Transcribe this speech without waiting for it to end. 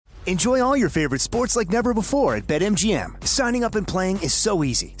Enjoy all your favorite sports like never before at BetMGM. Signing up and playing is so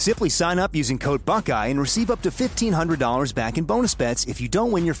easy. Simply sign up using code Buckeye and receive up to $1,500 back in bonus bets if you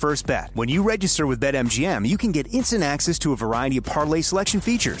don't win your first bet. When you register with BetMGM, you can get instant access to a variety of parlay selection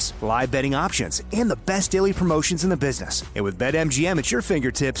features, live betting options, and the best daily promotions in the business. And with BetMGM at your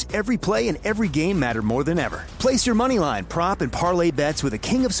fingertips, every play and every game matter more than ever. Place your moneyline, prop, and parlay bets with the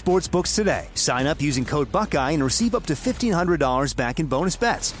king of sportsbooks today. Sign up using code Buckeye and receive up to $1,500 back in bonus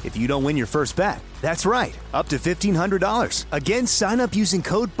bets if you don't win your first bet. That's right, up to $1,500. Again, sign up using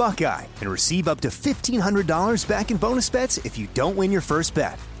code Buckeye and receive up to $1,500 back in bonus bets if you don't win your first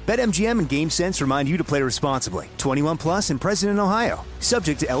bet. BetMGM and GameSense remind you to play responsibly. 21 plus and present in Ohio.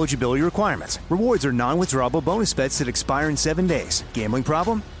 Subject to eligibility requirements. Rewards are non-withdrawable bonus bets that expire in 7 days. Gambling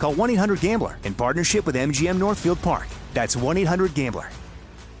problem? Call 1-800-GAMBLER in partnership with MGM Northfield Park. That's 1-800-GAMBLER.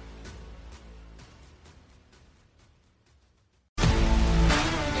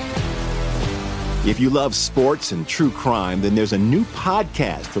 If you love sports and true crime, then there's a new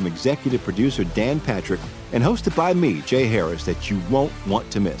podcast from executive producer Dan Patrick and hosted by me, Jay Harris, that you won't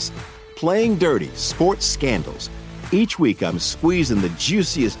want to miss. Playing Dirty: Sports Scandals. Each week, I'm squeezing the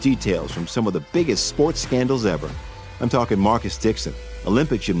juiciest details from some of the biggest sports scandals ever. I'm talking Marcus Dixon,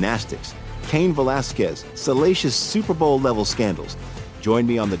 Olympic gymnastics, Cain Velasquez, salacious Super Bowl-level scandals. Join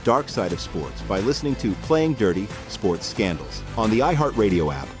me on the dark side of sports by listening to Playing Dirty: Sports Scandals on the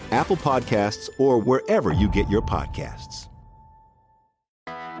iHeartRadio app, Apple Podcasts, or wherever you get your podcasts.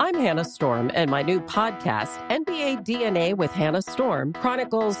 I'm Hannah Storm, and my new podcast, NBA DNA with Hannah Storm,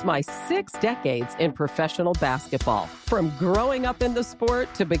 chronicles my 6 decades in professional basketball. From growing up in the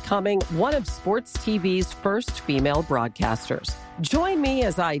sport to becoming one of sports TV's first female broadcasters. Join me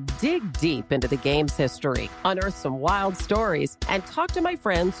as I dig deep into the game's history, unearth some wild stories, and talk to my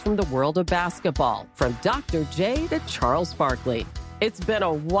friends from the world of basketball, from Dr. J to Charles Barkley. It's been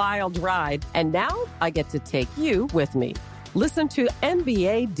a wild ride, and now I get to take you with me. Listen to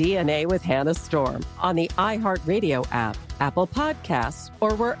NBA DNA with Hannah Storm on the iHeartRadio app, Apple Podcasts,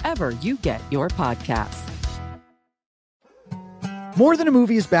 or wherever you get your podcasts. More Than a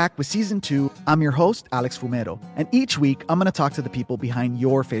Movie is back with Season 2. I'm your host, Alex Fumero, and each week I'm going to talk to the people behind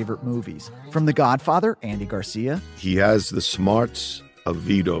your favorite movies. From The Godfather, Andy Garcia. He has the smarts of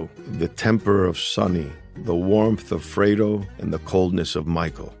Vito, the temper of Sonny, the warmth of Fredo, and the coldness of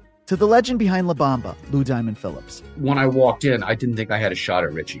Michael. To the legend behind La Bamba, Lou Diamond Phillips. When I walked in, I didn't think I had a shot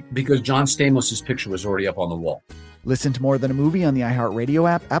at Richie because John Stamos' picture was already up on the wall. Listen to More Than a Movie on the iHeartRadio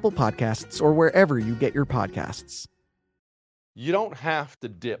app, Apple Podcasts, or wherever you get your podcasts. You don't have to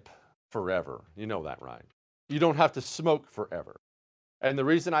dip forever. You know that, right? You don't have to smoke forever. And the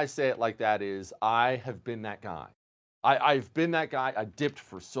reason I say it like that is I have been that guy. I've been that guy. I dipped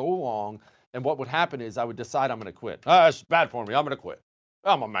for so long. And what would happen is I would decide I'm going to quit. It's bad for me. I'm going to quit.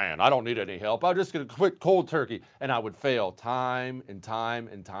 I'm a man. I don't need any help. I'm just going to quit cold turkey. And I would fail time and time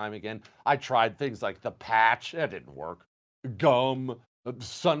and time again. I tried things like the patch. That didn't work. Gum,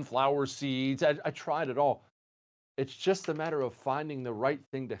 sunflower seeds. I tried it all. It's just a matter of finding the right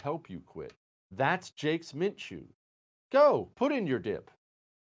thing to help you quit. That's Jake's Mint Chew. Go, put in your dip.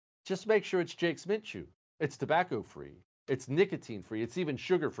 Just make sure it's Jake's Mint Chew. It's tobacco-free. It's nicotine-free. It's even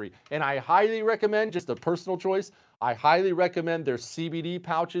sugar-free. And I highly recommend, just a personal choice, I highly recommend their CBD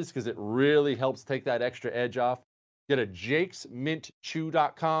pouches because it really helps take that extra edge off. Get a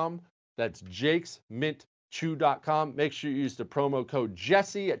jakesmintchew.com. That's jakesmintchew.com. Make sure you use the promo code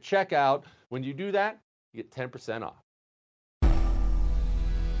Jesse at checkout. When you do that, you get 10% off.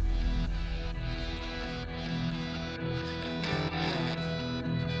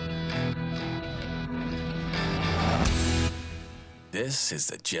 This is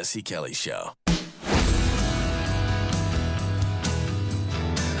the Jesse Kelly Show.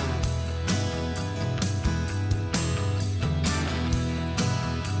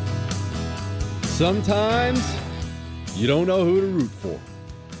 Sometimes you don't know who to root for.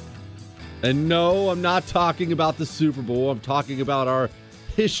 And no, I'm not talking about the Super Bowl. I'm talking about our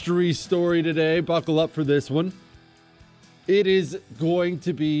history story today. Buckle up for this one. It is going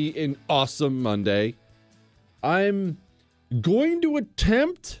to be an awesome Monday. I'm going to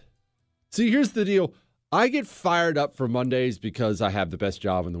attempt. See, here's the deal. I get fired up for Mondays because I have the best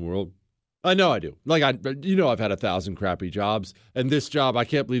job in the world. I know I do. I've had 1,000 crappy jobs, and this job, I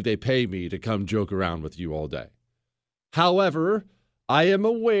can't believe they pay me to come joke around with you all day. However, I am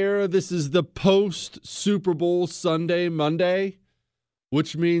aware this is the post-Super Bowl Sunday, Monday,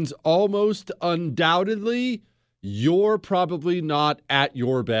 which means almost undoubtedly you're probably not at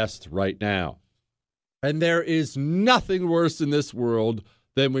your best right now. And there is nothing worse in this world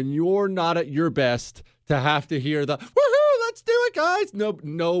than when you're not at your best to have to hear the, woohoo, let's do it, guys. No,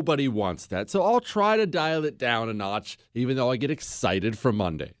 nobody wants that. So I'll try to dial it down a notch, even though I get excited for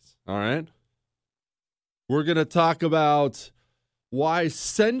Mondays. All right? We're going to talk about why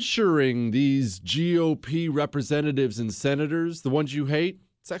censuring these GOP representatives and senators, the ones you hate,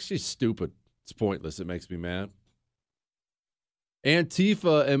 it's actually stupid. It's pointless. It makes me mad.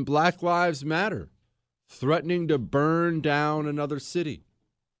 Antifa and Black Lives Matter threatening to burn down another city.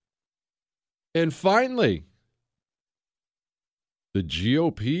 And finally, the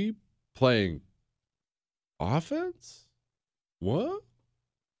GOP playing offense? What?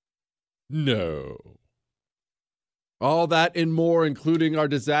 No. All that and more, including our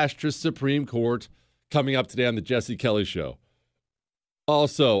disastrous Supreme Court, coming up today on the Jesse Kelly Show.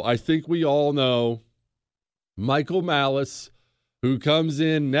 Also, I think we all know Michael Malice, who comes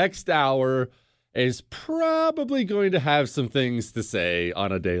in next hour, is probably going to have some things to say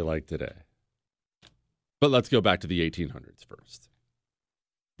on a day like today. But let's go back to the 1800s first.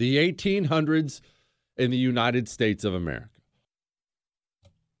 The 1800s in the United States of America.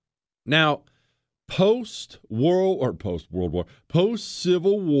 Now, post-Civil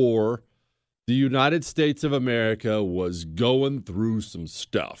War, the United States of America was going through some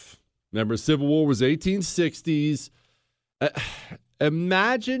stuff. Remember, Civil War was 1860s.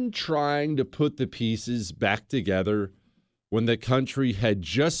 Imagine trying to put the pieces back together when the country had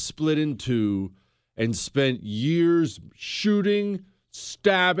just split in two and spent years shooting,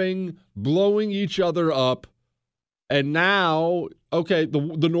 stabbing, blowing each other up. And now, okay,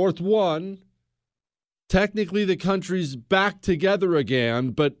 the North won. Technically, the country's back together again,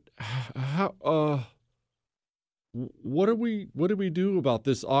 but how? What do we do about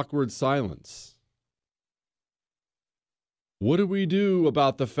this awkward silence? What do we do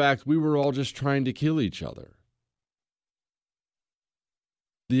about the fact we were all just trying to kill each other?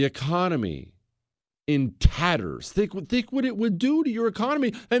 The economy in tatters. Think what it would do to your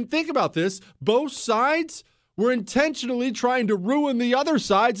economy. And think about this. Both sides were intentionally trying to ruin the other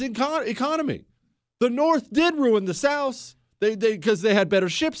side's economy. The North did ruin the South because they had better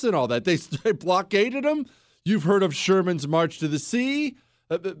ships and all that. They blockaded them. You've heard of Sherman's March to the Sea.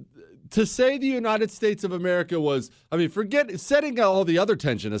 To say the United States of America was, forget setting all the other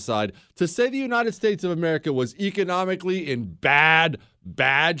tension aside, to say the United States of America was economically in bad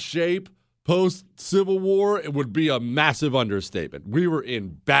shape post-Civil War, it would be a massive understatement. We were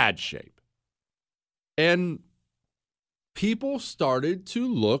in bad shape. And people started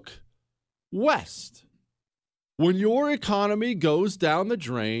to look west. When your economy goes down the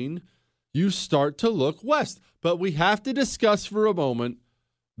drain, you start to look west. But we have to discuss for a moment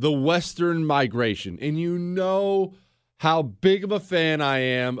the Western migration. And you know how big of a fan I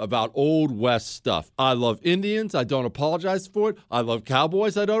am about Old West stuff. I love Indians. I don't apologize for it. I love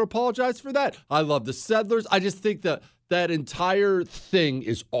cowboys. I don't apologize for that. I love the settlers. I just think that entire thing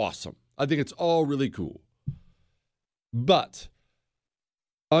is awesome. I think it's all really cool. But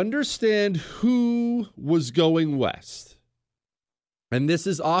understand who was going west. And this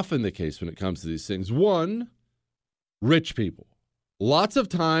is often the case when it comes to these things. One, rich people. Lots of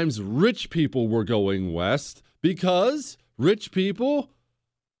times, rich people were going west because rich people,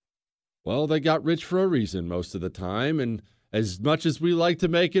 well, they got rich for a reason most of the time. And as much as we like to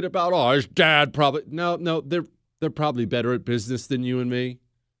make it about, his dad probably, no, they're probably better at business than you and me.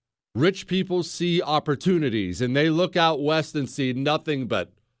 Rich people see opportunities, and they look out west and see nothing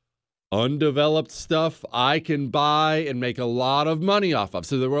but undeveloped stuff I can buy and make a lot of money off of.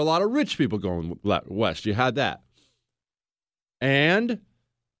 So there were a lot of rich people going west. You had that. And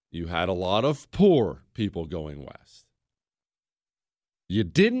you had a lot of poor people going west. You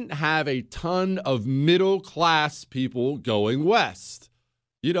didn't have a ton of middle-class people going west.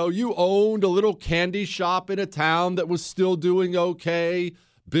 You know, you owned a little candy shop in a town that was still doing okay.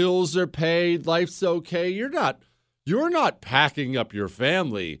 Bills are paid. Life's okay. You're not packing up your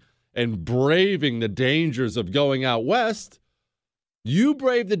family and braving the dangers of going out west. You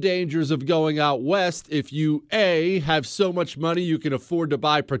brave the dangers of going out west if you, A, have so much money you can afford to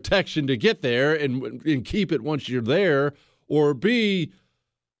buy protection to get there and keep it once you're there, or B,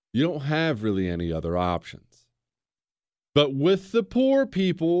 you don't have really any other options. But with the poor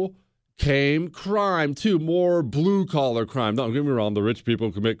people came crime, too, more blue-collar crime. Don't get me wrong, the rich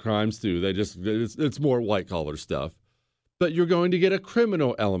people commit crimes, too. It's more white-collar stuff. But you're going to get a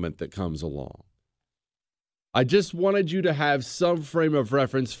criminal element that comes along. I just wanted you to have some frame of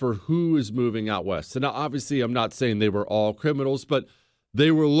reference for who is moving out west. And now, obviously, I'm not saying they were all criminals, but they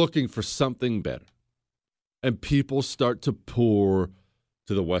were looking for something better. And people start to pour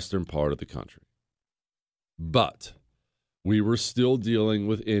to the western part of the country. But we were still dealing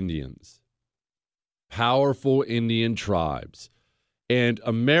with Indians. powerful Indian tribes. And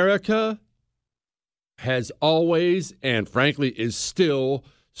America has always, and frankly is still,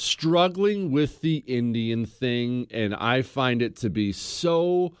 struggling with the Indian thing. And I find it to be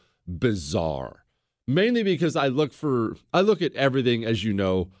so bizarre. Mainly because I look at everything, as you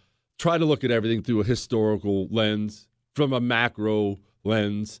know, try to look at everything through a historical lens, from a macro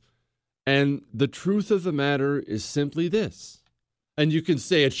lens. And the truth of the matter is simply this. And you can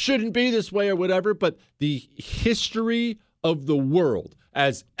say it shouldn't be this way or whatever, but the history of the world,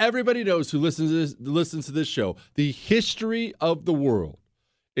 as everybody knows who listens to this show, the history of the world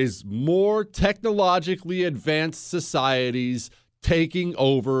is more technologically advanced societies taking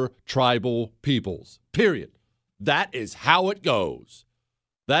over tribal peoples, period. That is how it goes.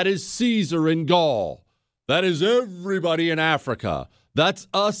 That is Caesar in Gaul. That is everybody in Africa. That's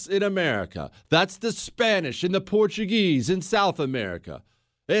us in America. That's the Spanish and the Portuguese in South America.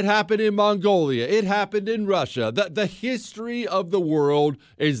 It happened in Mongolia. It happened in Russia. The history of the world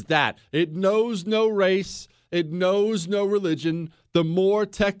is that. It knows no race. It knows no religion. The more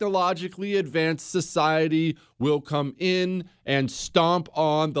technologically advanced society will come in and stomp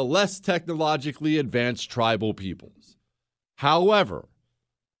on the less technologically advanced tribal peoples. However,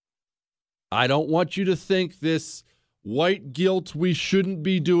 I don't want you to think this white guilt, we shouldn't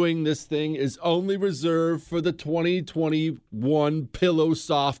be doing this thing, is only reserved for the 2021 pillow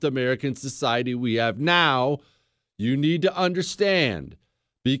soft American society we have now. You need to understand,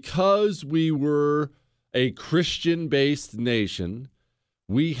 because we were a Christian-based nation,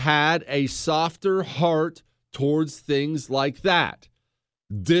 we had a softer heart towards things like that.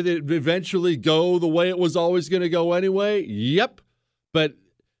 Did it eventually go the way it was always going to go anyway? Yep. But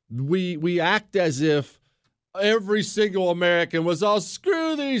we act as if every single American was all,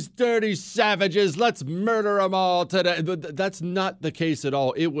 screw these dirty savages, let's murder them all today. But that's not the case at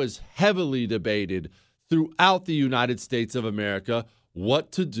all. It was heavily debated throughout the United States of America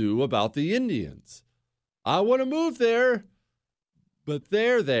what to do about the Indians. I want to move there, but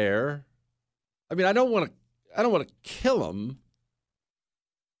they're there. I mean, I don't want to kill them.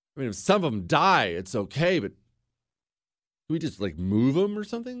 I mean, if some of them die, it's okay, but can we just move them or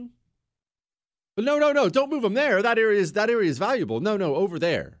something? But no, don't move them there. That area is valuable. No, over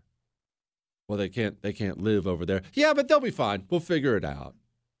there. Well, they can't live over there. Yeah, but they'll be fine. We'll figure it out.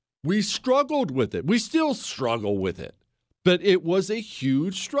 We struggled with it. We still struggle with it. But it was a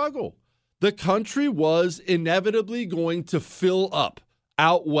huge struggle. The country was inevitably going to fill up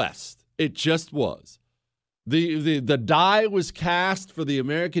out west. It just was. The die was cast for the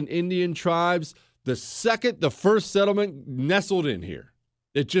American Indian tribes the second the first settlement nestled in here.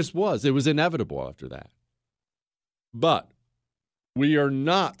 It just was. It was inevitable after that. But we are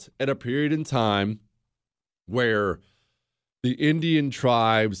not at a period in time where the Indian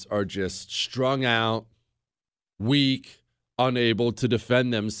tribes are just strung out, weak, unable to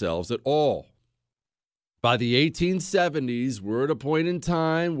defend themselves at all. By the 1870s, we're at a point in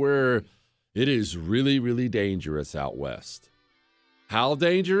time where it is really, really dangerous out west. How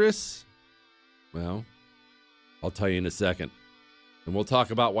dangerous? Well, I'll tell you in a second. And we'll talk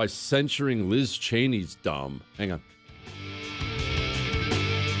about why censuring Liz Cheney's dumb. Hang on.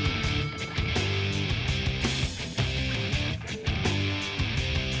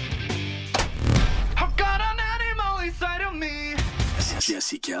 I've got an animal inside of me.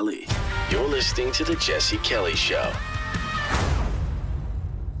 Jesse Kelly. You're listening to The Jesse Kelly Show.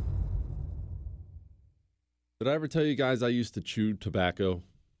 Did I ever tell you guys I used to chew tobacco?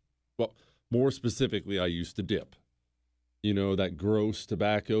 Well, more specifically, I used to dip. You know, that gross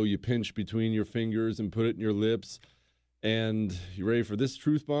tobacco you pinch between your fingers and put it in your lips. And you ready for this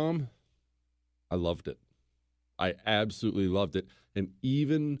truth bomb? I loved it. I absolutely loved it. And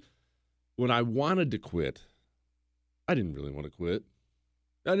even when I wanted to quit, I didn't really want to quit.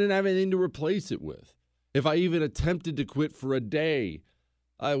 I didn't have anything to replace it with. If I even attempted to quit for a day,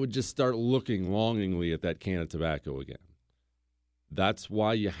 I would just start looking longingly at that can of tobacco again. That's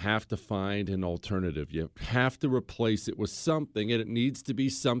why you have to find an alternative. You have to replace it with something, and it needs to be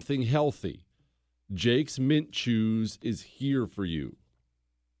something healthy. Jake's Mint Chews is here for you.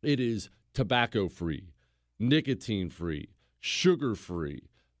 It is tobacco-free, nicotine-free, sugar-free,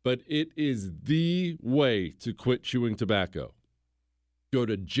 but it is the way to quit chewing tobacco. Go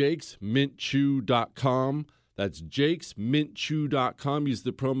to jakesmintchew.com. That's jakesmintchew.com. Use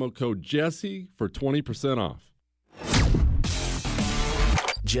the promo code Jesse for 20% off.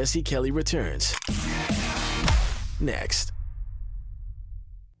 Jesse Kelly returns next.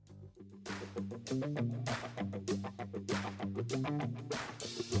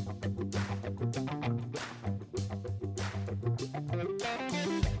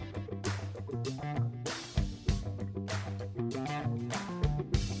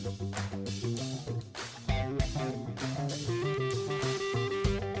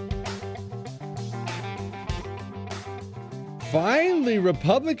 Finally,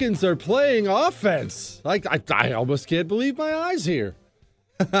 Republicans are playing offense. I almost can't believe my eyes here.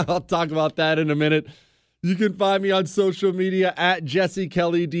 I'll talk about that in a minute. You can find me on social media at Jesse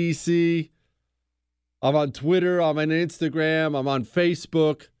Kelly DC. I'm on Twitter, I'm on Instagram, I'm on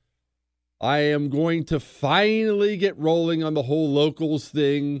Facebook. I am going to finally get rolling on the whole locals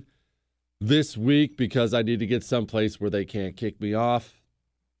thing this week because I need to get someplace where they can't kick me off.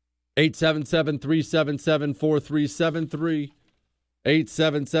 877-377-4373.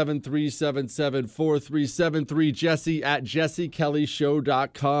 877-377-4373. Jesse at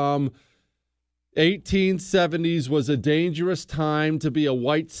jessekellyshow.com. 1870s was a dangerous time to be a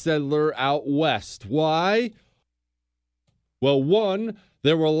white settler out west. Why? Well, one,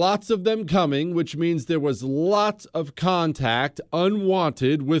 there were lots of them coming, which means there was lots of contact,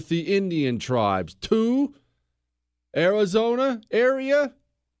 unwanted, with the Indian tribes. Two, Arizona area,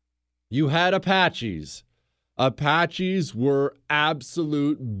 you had Apaches. Apaches were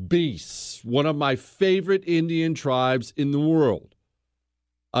absolute beasts. One of my favorite Indian tribes in the world.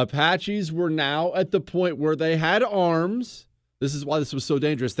 Apaches were now at the point where they had arms. This is why this was so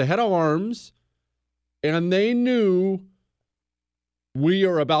dangerous. They had arms, and they knew we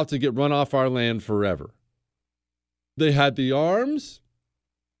are about to get run off our land forever. They had the arms,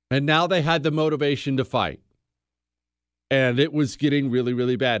 and now they had the motivation to fight. And it was getting really,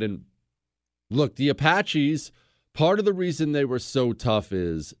 really bad. And look, the Apaches, part of the reason they were so tough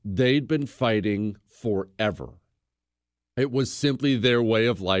is they'd been fighting forever. It was simply their way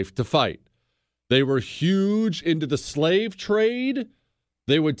of life to fight. They were huge into the slave trade.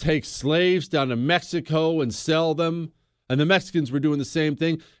 They would take slaves down to Mexico and sell them. And the Mexicans were doing the same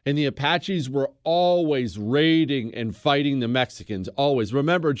thing. And the Apaches were always raiding and fighting the Mexicans, always.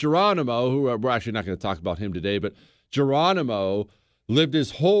 Remember Geronimo, who we're actually not going to talk about him today, but Geronimo lived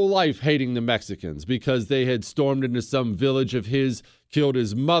his whole life hating the Mexicans because they had stormed into some village of his, killed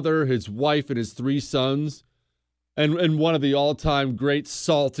his mother, his wife, and his 3 sons. And one of the all-time great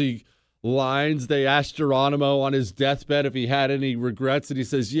salty lines, they asked Geronimo on his deathbed if he had any regrets, and he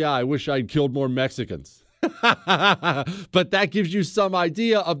says, yeah, I wish I'd killed more Mexicans. But that gives you some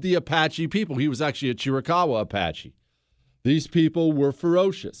idea of the Apache people. He was actually a Chiricahua Apache. These people were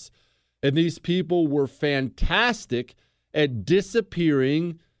ferocious, and these people were fantastic at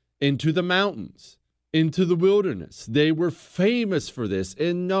disappearing into the mountains, into the wilderness. They were famous for this.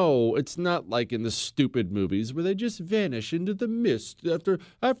 And no, it's not like in the stupid movies where they just vanish into the mist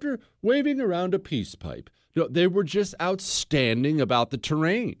after waving around a peace pipe. No, they were just outstanding about the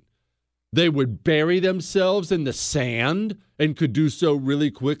terrain. They would bury themselves in the sand and could do so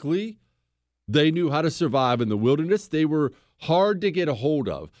really quickly. They knew how to survive in the wilderness. They were hard to get a hold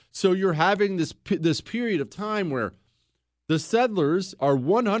of. So you're having this period of time where the settlers are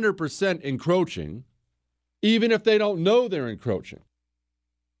 100% encroaching, even if they don't know they're encroaching.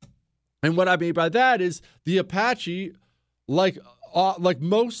 And what I mean by that is the Apache, like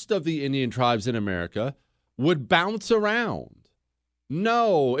most of the Indian tribes in America, would bounce around.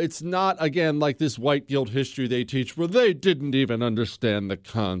 No, it's not, again, like this white guilt history they teach where they didn't even understand the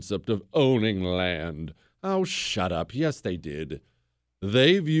concept of owning land. Oh, shut up. Yes, they did.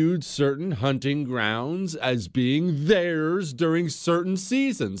 They viewed certain hunting grounds as being theirs during certain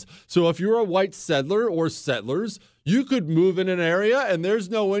seasons. So if you're a white settler or settlers, you could move in an area and there's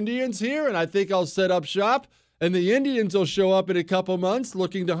no Indians here, and I think I'll set up shop, and the Indians will show up in a couple months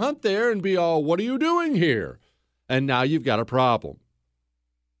looking to hunt there and be all, what are you doing here? And now you've got a problem.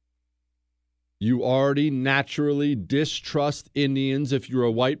 You already naturally distrust Indians if you're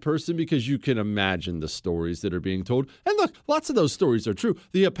a white person because you can imagine the stories that are being told. And look, lots of those stories are true.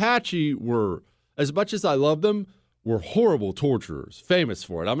 The Apache were, as much as I love them, were horrible torturers, famous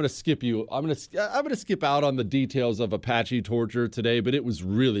for it. I'm going to skip out on the details of Apache torture today, but it was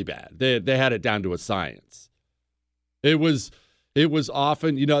really bad. They had it down to a science. It was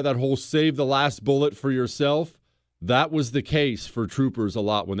often, that whole save the last bullet for yourself. That was the case for troopers a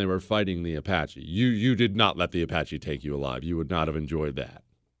lot when they were fighting the Apache. You did not let the Apache take you alive. You would not have enjoyed that.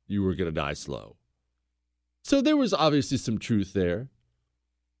 You were going to die slow. So there was obviously some truth there.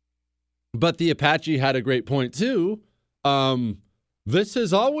 But the Apache had a great point too. This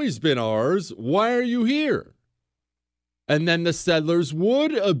has always been ours. Why are you here? And then the settlers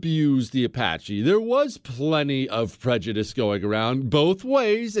would abuse the Apache. There was plenty of prejudice going around both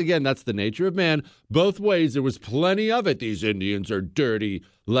ways. Again, that's the nature of man. Both ways, there was plenty of it. These Indians are dirty,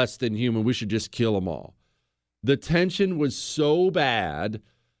 less than human. We should just kill them all. The tension was so bad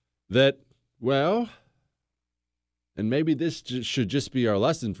that, well, and maybe this should just be our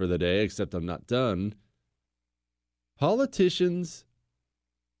lesson for the day, except I'm not done. Politicians,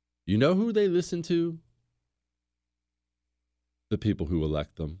 you know who they listen to? the people who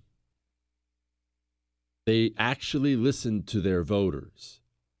elect them. They actually listen to their voters.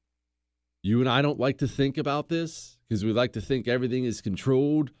 You and I don't like to think about this because we like to think everything is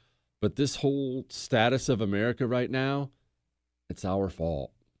controlled. But this whole status of America right now, it's our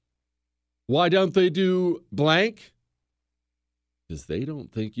fault. Why don't they do blank? Because they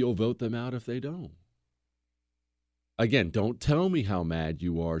don't think you'll vote them out if they don't. Again, don't tell me how mad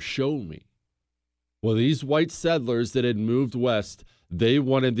you are. Show me. Well, these white settlers that had moved west, they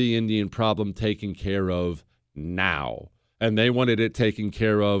wanted the Indian problem taken care of now. And they wanted it taken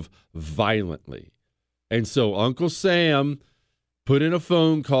care of violently. And so Uncle Sam put in a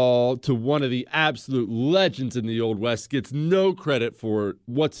phone call to one of the absolute legends in the Old West, gets no credit for it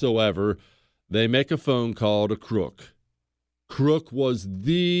whatsoever. They make a phone call to Crook. Crook was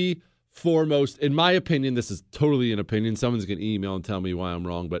the foremost, in my opinion, this is totally an opinion. Someone's going to email and tell me why I'm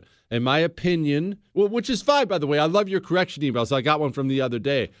wrong. But in my opinion, well, which is fine, by the way. I love your correction emails. I got one from the other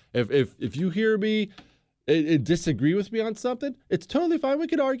day. If you hear me disagree with me on something, it's totally fine. We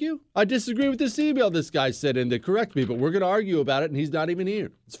could argue. I disagree with this email this guy sent in to correct me, but we're going to argue about it, and he's not even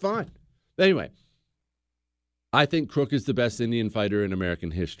here. It's fine. Anyway, I think Crook is the best Indian fighter in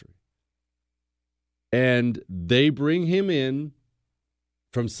American history. And they bring him in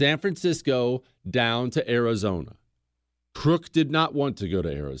from San Francisco down to Arizona. Crook did not want to go to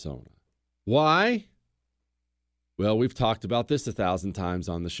Arizona. Why? Well, we've talked about this 1,000 times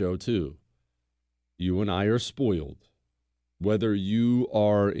on the show, too. You and I are spoiled. Whether you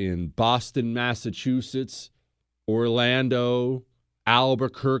are in Boston, Massachusetts, Orlando,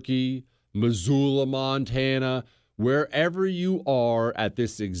 Albuquerque, Missoula, Montana, wherever you are at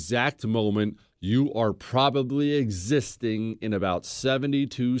this exact moment, you are probably existing in about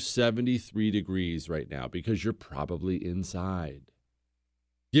 72, 73 degrees right now because you're probably inside.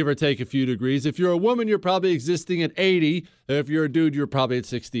 Give or take a few degrees. If you're a woman, you're probably existing at 80. If you're a dude, you're probably at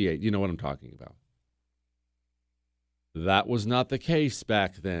 68. You know what I'm talking about. That was not the case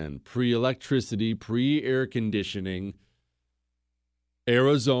back then. Pre-electricity, pre-air conditioning,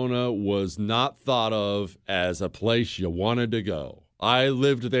 Arizona was not thought of as a place you wanted to go. I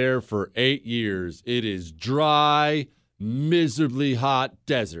lived there for 8 years. It is dry, miserably hot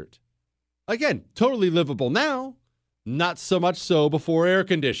desert. Again, totally livable now. Not so much so before air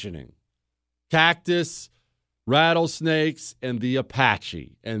conditioning. Cactus, rattlesnakes, and the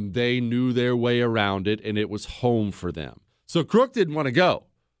Apache. And they knew their way around it, and it was home for them. So Crook didn't want to go.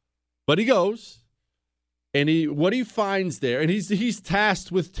 But he goes. And what he finds there, and he's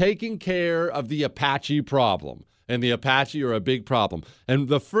tasked with taking care of the Apache problem. And the Apache are a big problem. And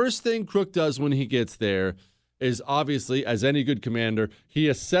the first thing Crook does when he gets there is obviously, as any good commander, he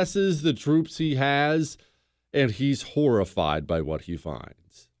assesses the troops he has, and he's horrified by what he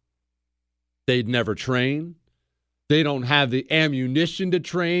finds. They'd never train. They don't have the ammunition to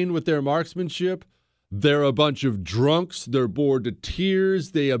train with their marksmanship. They're a bunch of drunks. They're bored to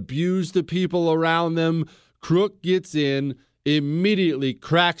tears. They abuse the people around them. Crook gets in, immediately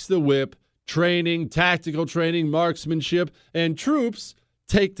cracks the whip, training, tactical training, marksmanship, and troops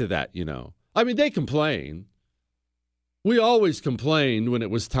take to that, you know. I mean, they complain. We always complained when it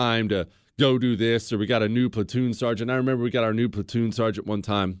was time to go do this, or we got a new platoon sergeant. I remember we got our new platoon sergeant one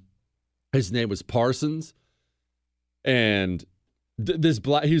time. His name was Parsons. And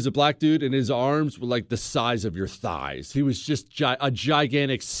he was a black dude, and his arms were like the size of your thighs. He was just a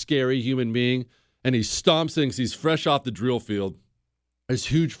gigantic, scary human being. And he stomps things. He's fresh off the drill field. This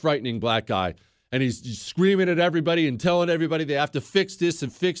huge, frightening black guy. And he's screaming at everybody and telling everybody they have to fix this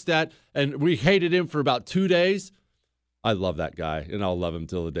and fix that. And we hated him for about 2 days. I love that guy, and I'll love him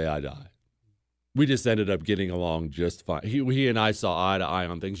till the day I die. We just ended up getting along just fine. He and I saw eye to eye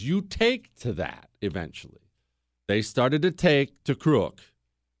on things. You take to that eventually. They started to take to Crook.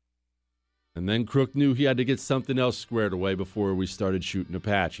 And then Crook knew he had to get something else squared away before we started shooting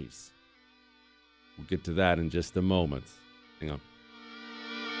Apaches. We'll get to that in just a moment. Hang on.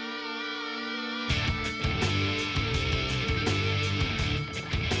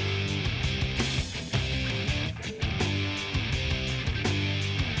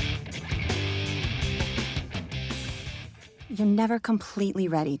 You're never completely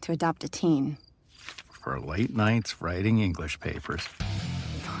ready to adopt a teen. For late nights writing English papers.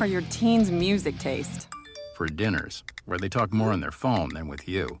 For your teen's music taste. For dinners, where they talk more on their phone than with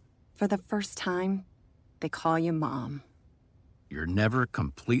you. For the first time, they call you Mom. You're never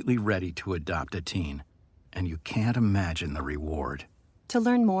completely ready to adopt a teen, and you can't imagine the reward. To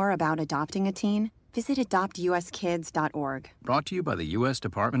learn more about adopting a teen, visit adoptuskids.org. Brought to you by the U.S.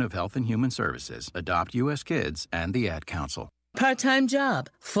 Department of Health and Human Services, Adopt U.S. Kids, and the Ad Council. Part-time job,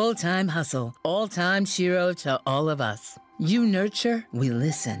 full-time hustle, all-time Shiro to all of us. You nurture, we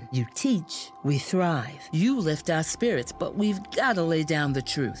listen. You teach, we thrive. You lift our spirits, but we've got to lay down the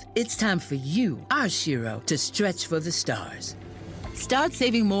truth. It's time for you, our Shiro, to stretch for the stars. Start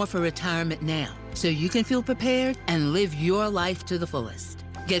saving more for retirement now so you can feel prepared and live your life to the fullest.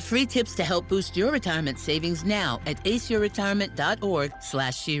 Get free tips to help boost your retirement savings now at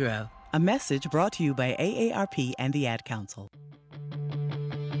aceyourretirement.org/Shiro. A message brought to you by AARP and the Ad Council.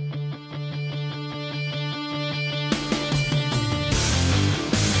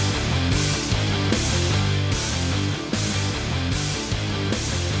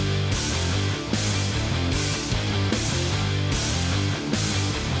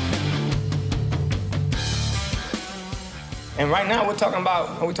 And right now we're talking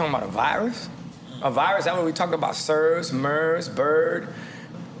about a virus? A virus, that's what we talked about, SARS, MERS, bird,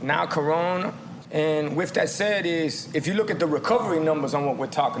 now corona. And with that said is, if you look at the recovery numbers on what we're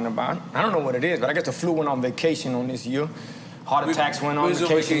talking about, I don't know what it is, but I guess the flu went on vacation on this year. Heart attacks went on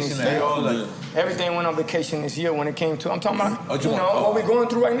vacation this year. Everything went on vacation this year when it came to, I'm talking about, what we're going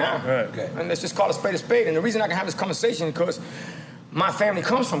through right now. Right. Okay. And let's just call a spade a spade. And the reason I can have this conversation is because my family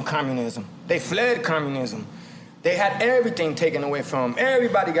comes from communism. They fled communism. They had everything taken away from them.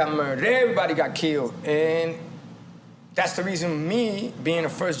 Everybody got murdered. Everybody got killed. And that's the reason me, being a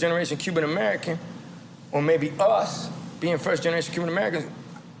first-generation Cuban-American, or maybe us, being first-generation Cuban-Americans,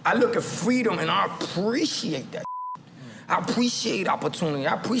 I look at freedom and I appreciate that. I appreciate opportunity.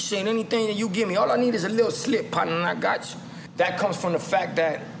 I appreciate anything that you give me. All I need is a little slip, partner, and I got you. That comes from the fact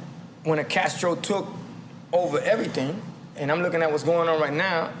that when a Castro took over everything, and I'm looking at what's going on right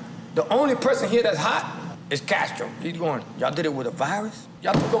now, the only person here that's hot is Castro. He's going, y'all did it with a virus?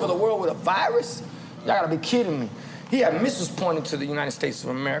 Y'all took over the world with a virus? Y'all gotta be kidding me. He had missiles pointed to the United States of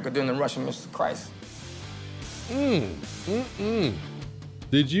America during the Russian missile crisis.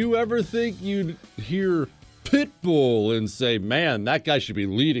 Did you ever think you'd hear Pitbull and say, man, that guy should be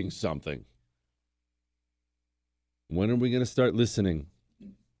leading something? When are we going to start listening?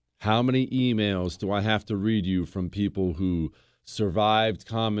 How many emails do I have to read you from people who survived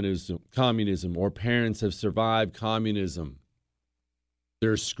communism, or parents have survived communism?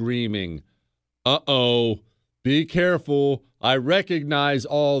 They're screaming, uh-oh, be careful. I recognize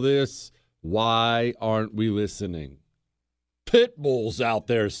all this. Why aren't we listening? Pitbull's out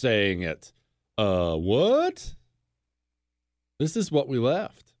there saying it. What? This is what we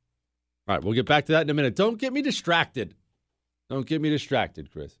left. All right, we'll get back to that in a minute. Don't get me distracted. Don't get me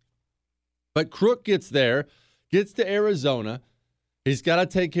distracted, Chris. But Crook gets there, gets to Arizona. He's got to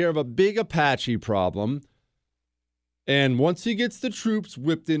take care of a big Apache problem. And once he gets the troops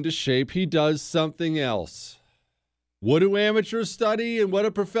whipped into shape, he does something else. What do amateurs study and what do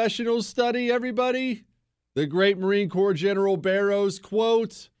professionals study, everybody? The great Marine Corps General Barrows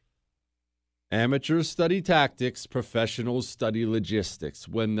quote, amateurs study tactics, professionals study logistics.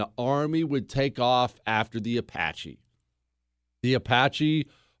 When the Army would take off after the Apache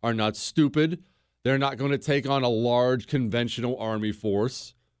are not stupid. They're not going to take on a large conventional Army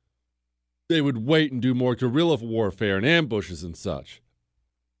force. They would wait and do more guerrilla warfare and ambushes and such.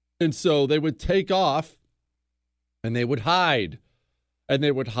 And so they would take off and they would hide. And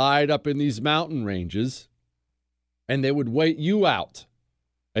they would hide up in these mountain ranges. And they would wait you out.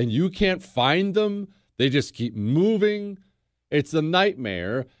 And you can't find them. They just keep moving. It's a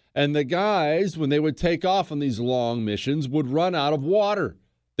nightmare. And the guys, when they would take off on these long missions, would run out of water.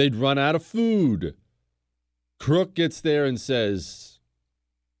 They'd run out of food. Crook gets there and says,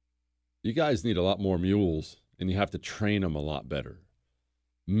 you guys need a lot more mules, and you have to train them a lot better.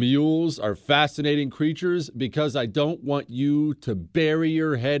 Mules are fascinating creatures because I don't want you to bury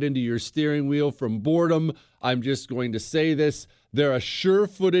your head into your steering wheel from boredom. I'm just going to say this. They're a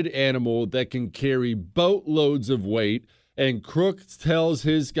sure-footed animal that can carry boatloads of weight, and Crook tells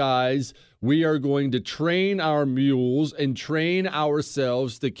his guys, we are going to train our mules and train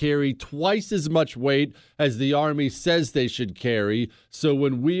ourselves to carry twice as much weight as the Army says they should carry. So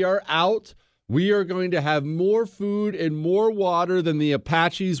when we are out, we are going to have more food and more water than the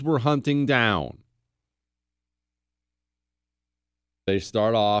Apaches were hunting down. They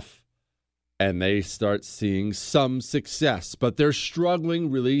start off and they start seeing some success, but they're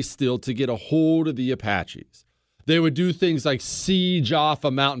struggling really still to get a hold of the Apaches. They would do things like siege off a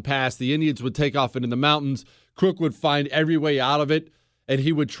mountain pass. The Indians would take off into the mountains. Crook would find every way out of it, and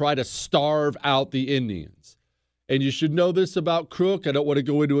he would try to starve out the Indians. And you should know this about Crook. I don't want to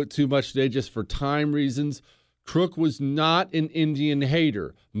go into it too much today just for time reasons. Crook was not an Indian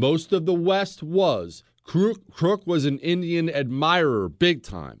hater. Most of the West was. Crook was an Indian admirer big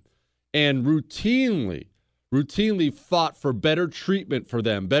time, and routinely fought for better treatment for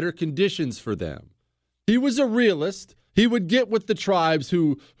them, better conditions for them. He was a realist, He would get with the tribes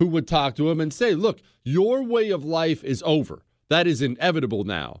who would talk to him and say, look, your way of life is over. That is inevitable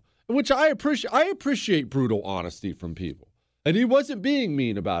now, which I appreciate. I appreciate brutal honesty from people. And he wasn't being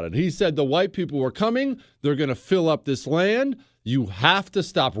mean about it. He said the white people are coming. They're going to fill up this land. You have to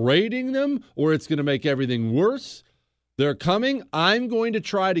stop raiding them or it's going to make everything worse. They're coming. I'm going to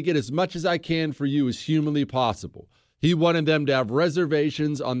try to get as much as I can for you as humanly possible. He wanted them to have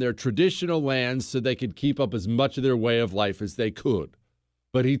reservations on their traditional lands so they could keep up as much of their way of life as they could.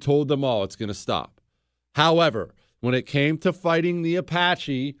 But he told them all it's going to stop. However, when it came to fighting the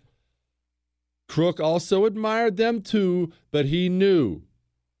Apache, Crook also admired them too, but he knew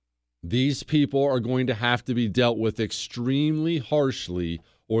these people are going to have to be dealt with extremely harshly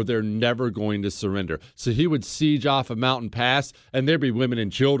or they're never going to surrender. So he would siege off a mountain pass, and there'd be women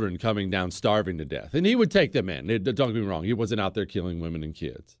and children coming down starving to death. And he would take them in. Don't get me wrong. He wasn't out there killing women and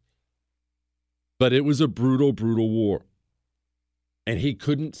kids. But it was a brutal, brutal war. And he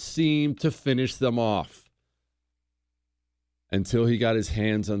couldn't seem to finish them off until he got his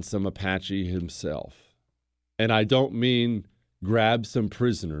hands on some Apache himself. And I don't mean grab some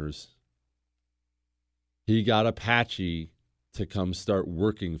prisoners. He got Apache to come start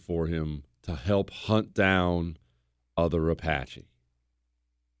working for him to help hunt down other Apache.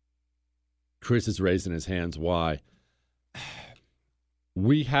 Chris is raising his hands. Why?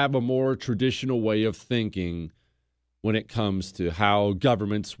 We have a more traditional way of thinking when it comes to how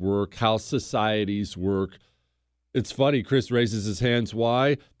governments work, how societies work. It's funny, Chris raises his hands.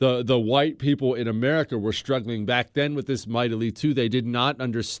 Why? The white people in America were struggling back then with this mightily too. They did not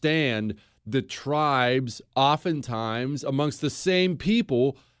understand the tribes, oftentimes amongst the same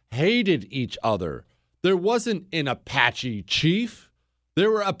people, hated each other. There wasn't an Apache chief. There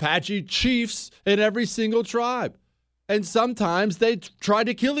were Apache chiefs in every single tribe. And sometimes they tried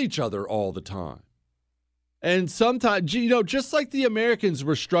to kill each other all the time. And sometimes, just like the Americans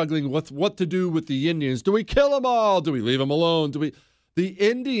were struggling with what to do with the Indians. Do we kill them all? Do we leave them alone? The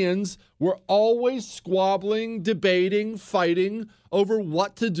Indians were always squabbling, debating, fighting over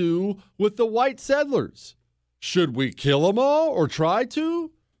what to do with the white settlers. Should we kill them all or try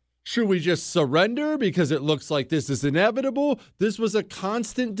to? Should we just surrender because it looks like this is inevitable? This was a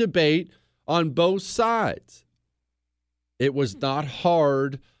constant debate on both sides. It was not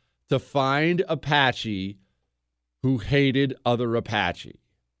hard to find Apache who hated other Apache.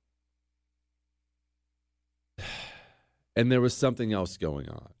 And there was something else going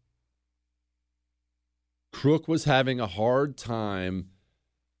on. Crook was having a hard time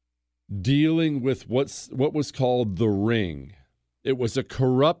dealing with what was called the Ring. It was a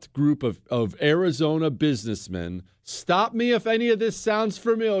corrupt group of Arizona businessmen. Stop me if any of this sounds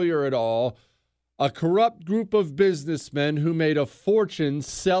familiar at all. A corrupt group of businessmen who made a fortune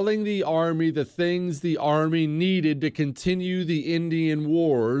selling the army the things the army needed to continue the Indian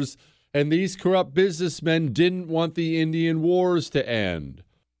Wars. And these corrupt businessmen didn't want the Indian Wars to end.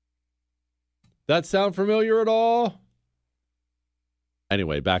 That sound familiar at all?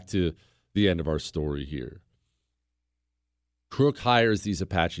 Anyway, back to the end of our story here. Crook hires these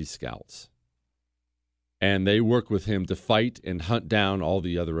Apache scouts, and they work with him to fight and hunt down all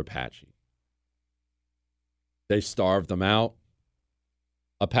the other Apache. They starved them out.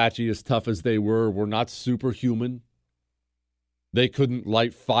 Apache, as tough as they were not superhuman. They couldn't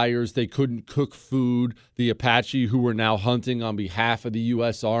light fires. They couldn't cook food. The Apache who were now hunting on behalf of the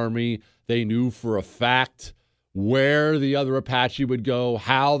U.S. Army, they knew for a fact where the other Apache would go,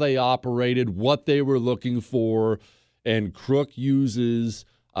 how they operated, what they were looking for. And Crook uses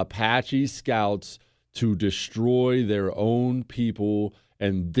Apache scouts to destroy their own people.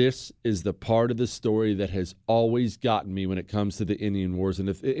 And this is the part of the story that has always gotten me when it comes to the Indian Wars. And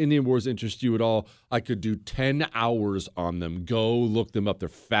if the Indian Wars interest you at all, I could do 10 hours on them. Go look them up. They're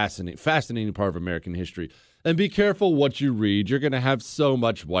fascinating part of American history. And be careful what you read. You're going to have so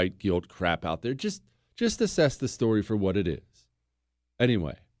much white guilt crap out there. Just assess the story for what it is.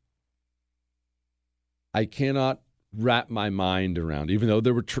 Anyway, I cannot wrap my mind around, even though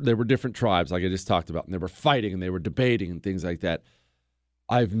there were different tribes like I just talked about, and they were fighting and they were debating and things like that.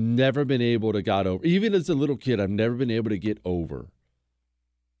 I've never been able to get over, even as a little kid, I've never been able to get over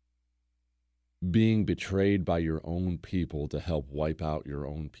being betrayed by your own people to help wipe out your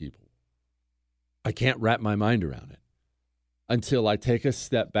own people. I can't wrap my mind around it until I take a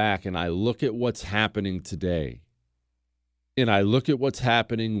step back and I look at what's happening today. And I look at what's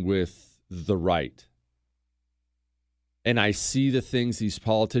happening with the right. And I see the things these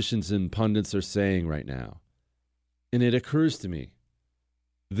politicians and pundits are saying right now. And it occurs to me,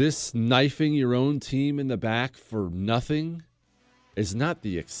 this knifing your own team in the back for nothing is not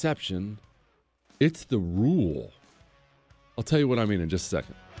the exception. It's the rule. I'll tell you what I mean in just a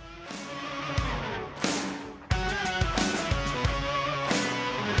second.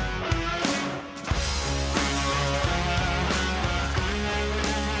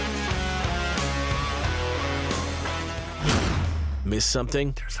 Miss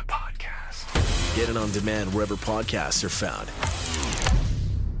something? There's a podcast. Get it on demand wherever podcasts are found.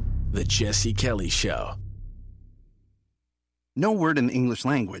 The Jesse Kelly Show. No word in the English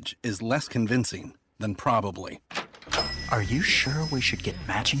language is less convincing than probably. Are you sure we should get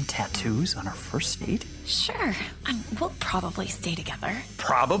matching tattoos on our first date? Sure. We'll probably stay together.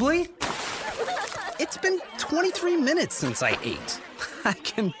 Probably? It's been 23 minutes since I ate. I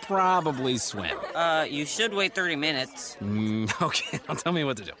can probably swim. You should wait 30 minutes. Okay, now tell me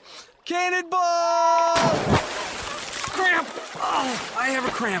what to do. Cannonball! Cramp! Oh, I have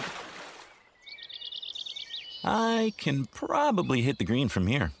a cramp. I can probably hit the green from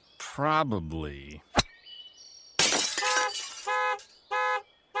here. Probably.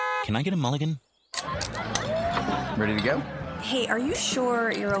 Can I get a mulligan? Ready to go? Hey, are you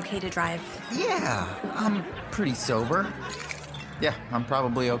sure you're okay to drive? Yeah, I'm pretty sober. Yeah, I'm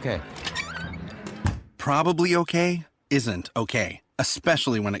probably okay. Probably okay isn't okay,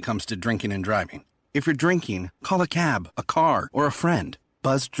 especially when it comes to drinking and driving. If you're drinking, call a cab, a car, or a friend.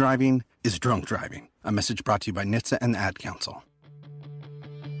 Buzzed driving is drunk driving. A message brought to you by NHTSA and the Ad Council.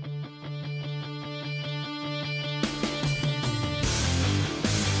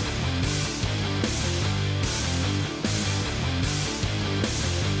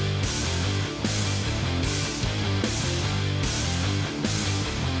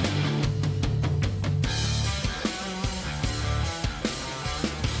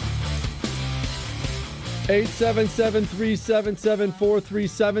 Eight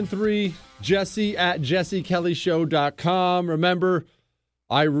 877-377-4373. Jesse at jessekellyshow.com. Remember,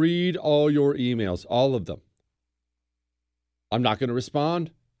 I read all your emails, all of them. I'm not going to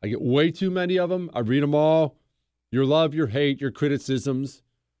respond. I get way too many of them. I read them all. Your love, your hate, your criticisms,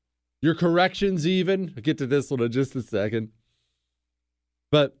 your corrections even. I'll get to this one in just a second.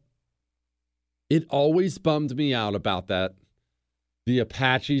 But it always bummed me out about that. The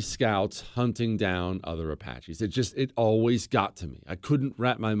Apache scouts hunting down other Apaches. It always got to me. I couldn't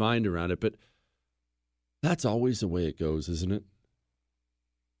wrap my mind around it, but that's always the way it goes, isn't it?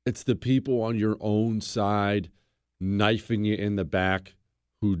 It's the people on your own side knifing you in the back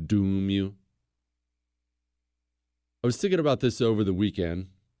who doom you. I was thinking about this over the weekend.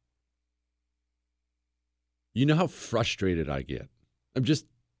 You know how frustrated I get. I'm just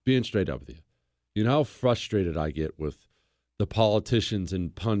being straight up with you. You know how frustrated I get with the politicians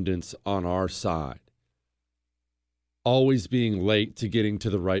and pundits on our side, always being late to getting to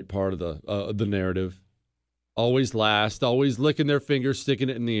the right part of the narrative, always last, always licking their fingers, sticking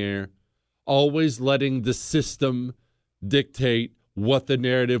it in the air, always letting the system dictate what the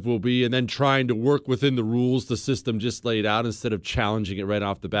narrative will be, and then trying to work within the rules the system just laid out instead of challenging it right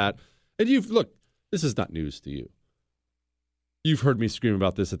off the bat. And look, this is not news to you. You've heard me scream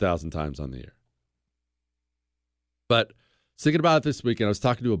about this 1,000 times on the air. But thinking about it this weekend, I was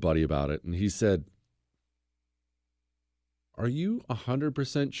talking to a buddy about it, and he said, "Are you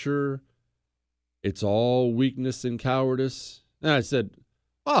 100% sure it's all weakness and cowardice?" And I said,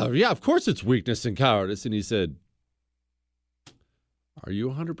 "Oh, yeah, of course it's weakness and cowardice." And he said, "Are you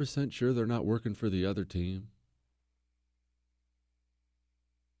 100% sure they're not working for the other team?"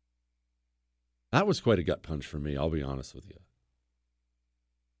 That was quite a gut punch for me, I'll be honest with you.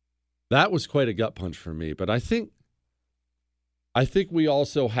 That was quite a gut punch for me, but I think we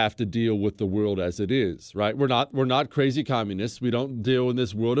also have to deal with the world as it is, right? We're not crazy communists. We don't deal in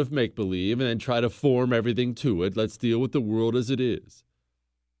this world of make-believe and then try to form everything to it. Let's deal with the world as it is.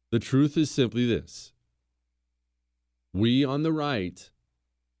 The truth is simply this. We on the right,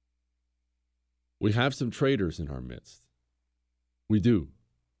 we have some traitors in our midst. We do.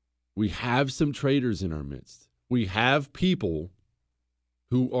 We have some traitors in our midst. We have people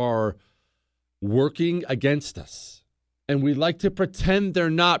who are working against us. And we like to pretend they're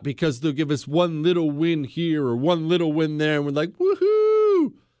not because they'll give us one little win here or one little win there. And we're like,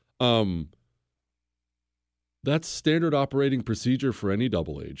 woohoo! That's standard operating procedure for any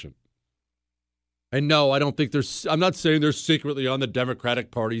double agent. And no, I don't think I'm not saying they're secretly on the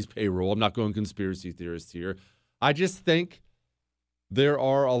Democratic Party's payroll. I'm not going conspiracy theorist here. I just think there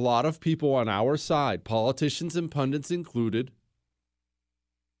are a lot of people on our side, politicians and pundits included.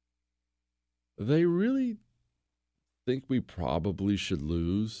 They really think we probably should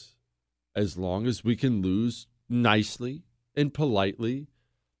lose as long as we can lose nicely and politely.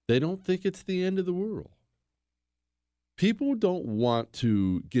 They don't think it's the end of the world. People don't want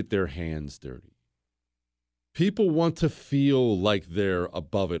to get their hands dirty. People want to feel like they're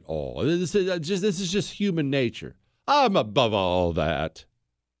above it all. This is just human nature. I'm above all that.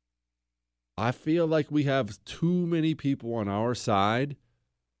 I feel like we have too many people on our side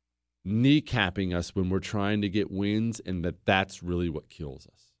kneecapping us when we're trying to get wins, and that's really what kills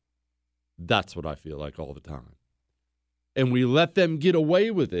us. That's what I feel like all the time. And we let them get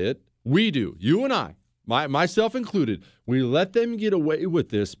away with it. We do. You and I, myself included, we let them get away with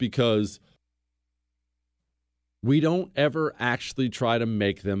this because we don't ever actually try to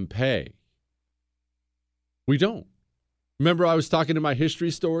make them pay. We don't. Remember I was talking in my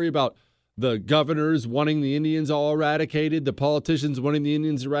history story about the governors wanting the Indians all eradicated, the politicians wanting the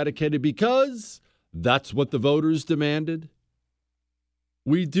Indians eradicated because that's what the voters demanded?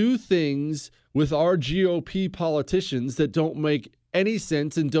 We do things with our GOP politicians that don't make any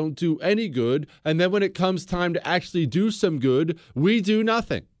sense and don't do any good, and then when it comes time to actually do some good, we do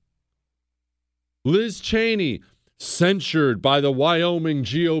nothing. Liz Cheney censured by the Wyoming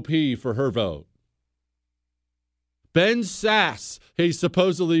GOP for her vote. Ben Sasse, he's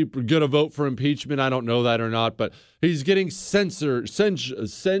supposedly going to vote for impeachment. I don't know that or not, but he's getting censured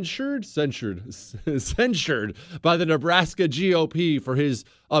by the Nebraska GOP for his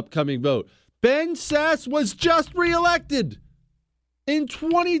upcoming vote. Ben Sasse was just reelected. In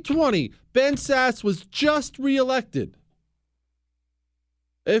 2020, Ben Sasse was just reelected.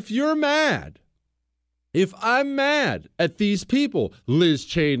 If you're mad, if I'm mad at these people, Liz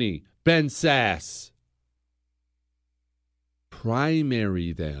Cheney, Ben Sasse,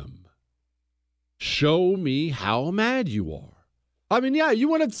 primary them. Show me how mad you are. I mean, yeah, you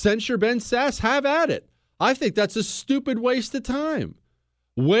want to censure Ben Sasse? Have at it. I think that's a stupid waste of time.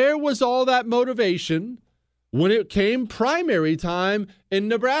 Where was all that motivation when it came primary time in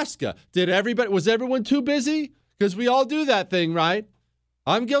Nebraska? Was everyone too busy? Because we all do that thing, right?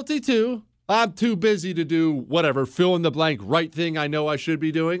 I'm guilty too. I'm too busy to do whatever, fill in the blank right thing I know I should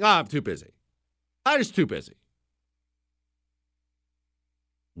be doing. I'm too busy. I'm just too busy.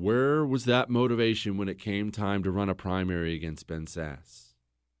 Where was that motivation when it came time to run a primary against Ben Sasse?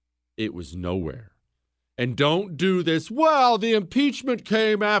 It was nowhere. And don't do this, well, the impeachment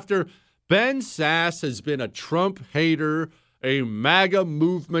came after. Ben Sasse has been a Trump hater, a MAGA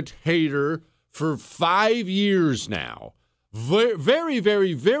movement hater for 5 years now. Very,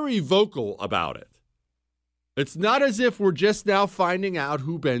 very, very vocal about it. It's not as if we're just now finding out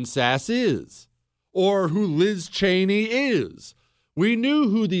who Ben Sasse is or who Liz Cheney is. We knew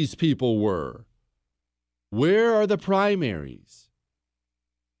who these people were. Where are the primaries?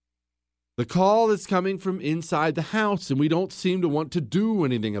 The call is coming from inside the house, and we don't seem to want to do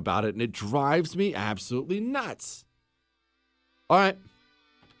anything about it, and it drives me absolutely nuts. All right.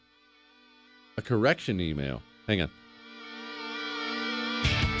 A correction email. Hang on.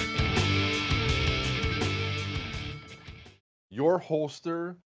 Your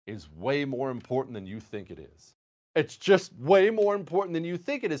holster is way more important than you think it is. It's just way more important than you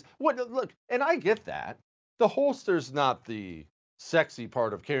think it is. Look, and I get that. The holster's not the sexy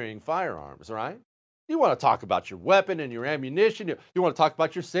part of carrying firearms, right? You want to talk about your weapon and your ammunition. You want to talk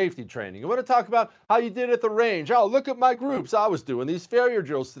about your safety training. You want to talk about how you did at the range. Oh, look at my groups. I was doing these failure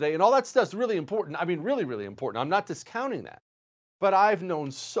drills today, and all that stuff's really important. I mean, really, really important. I'm not discounting that. But I've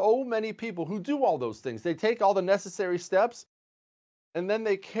known so many people who do all those things. They take all the necessary steps, and then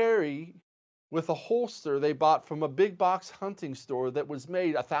they carry with a holster they bought from a big box hunting store that was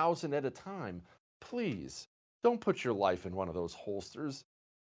made 1,000 at a time. Please, don't put your life in one of those holsters.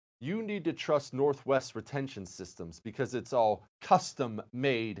 You need to trust Northwest Retention Systems because it's all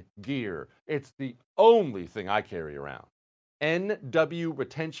custom-made gear. It's the only thing I carry around.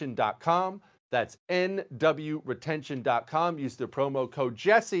 nwretention.com. That's nwretention.com. Use the promo code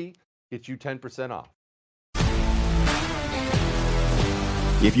Jesse. Get you 10% off.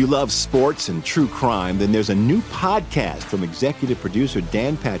 If you love sports and true crime, then there's a new podcast from executive producer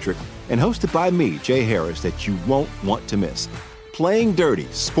Dan Patrick and hosted by me, Jay Harris, that you won't want to miss. Playing Dirty: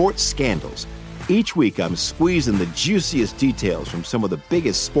 Sports Scandals. Each week, I'm squeezing the juiciest details from some of the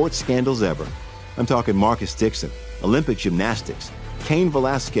biggest sports scandals ever. I'm talking Marcus Dixon, Olympic gymnastics, Cain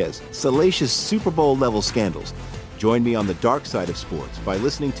Velasquez, salacious Super Bowl-level scandals. Join me on the dark side of sports by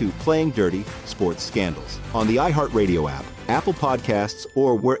listening to Playing Dirty: Sports Scandals on the iHeartRadio app, Apple Podcasts,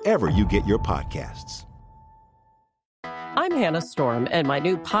 or wherever you get your podcasts. I'm I'm Hannah Storm, and my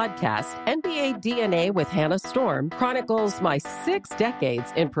new podcast, NBA DNA with Hannah Storm, chronicles my 6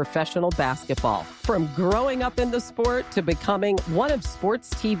 decades in professional basketball. From growing up in the sport to becoming one of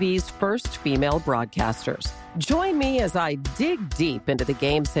sports TV's first female broadcasters. Join me as I dig deep into the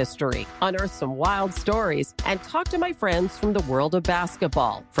game's history, unearth some wild stories, and talk to my friends from the world of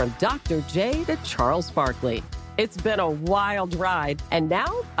basketball, from Dr. J to Charles Barkley. It's been a wild ride, and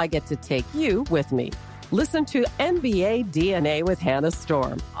now I get to take you with me. Listen to NBA DNA with Hannah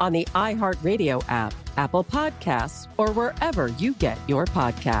Storm on the iHeartRadio app, Apple Podcasts, or wherever you get your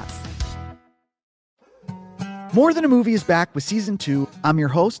podcasts. More Than a Movie is back with Season 2. I'm your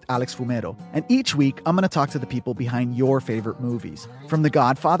host, Alex Fumero, and each week I'm going to talk to the people behind your favorite movies. From The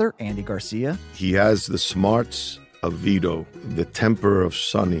Godfather, Andy Garcia. He has the smarts of Vito, the temper of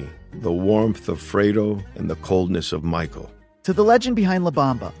Sonny, the warmth of Fredo, and the coldness of Michael. To the legend behind La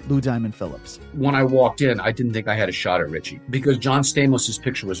Bamba, Lou Diamond Phillips. When I walked in, I didn't think I had a shot at Richie because John Stamos'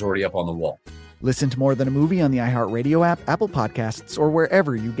 picture was already up on the wall. Listen to More Than a Movie on the iHeartRadio app, Apple Podcasts, or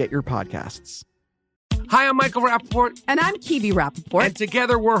wherever you get your podcasts. Hi, I'm Michael Rappaport. And I'm Kibi Rappaport. And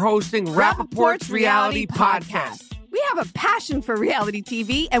together we're hosting Rappaport's Reality Podcast. We have a passion for reality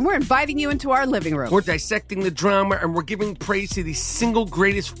TV, and we're inviting you into our living room. We're dissecting the drama, and we're giving praise to the single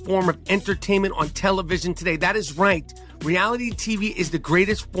greatest form of entertainment on television today. That is right. Reality TV is the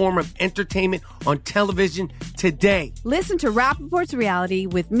greatest form of entertainment on television today. Listen to Rappaport's Reality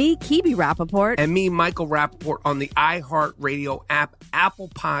with me, Kibi Rappaport. And me, Michael Rappaport, on the iHeartRadio app, Apple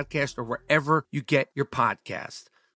Podcast, or wherever you get your podcast.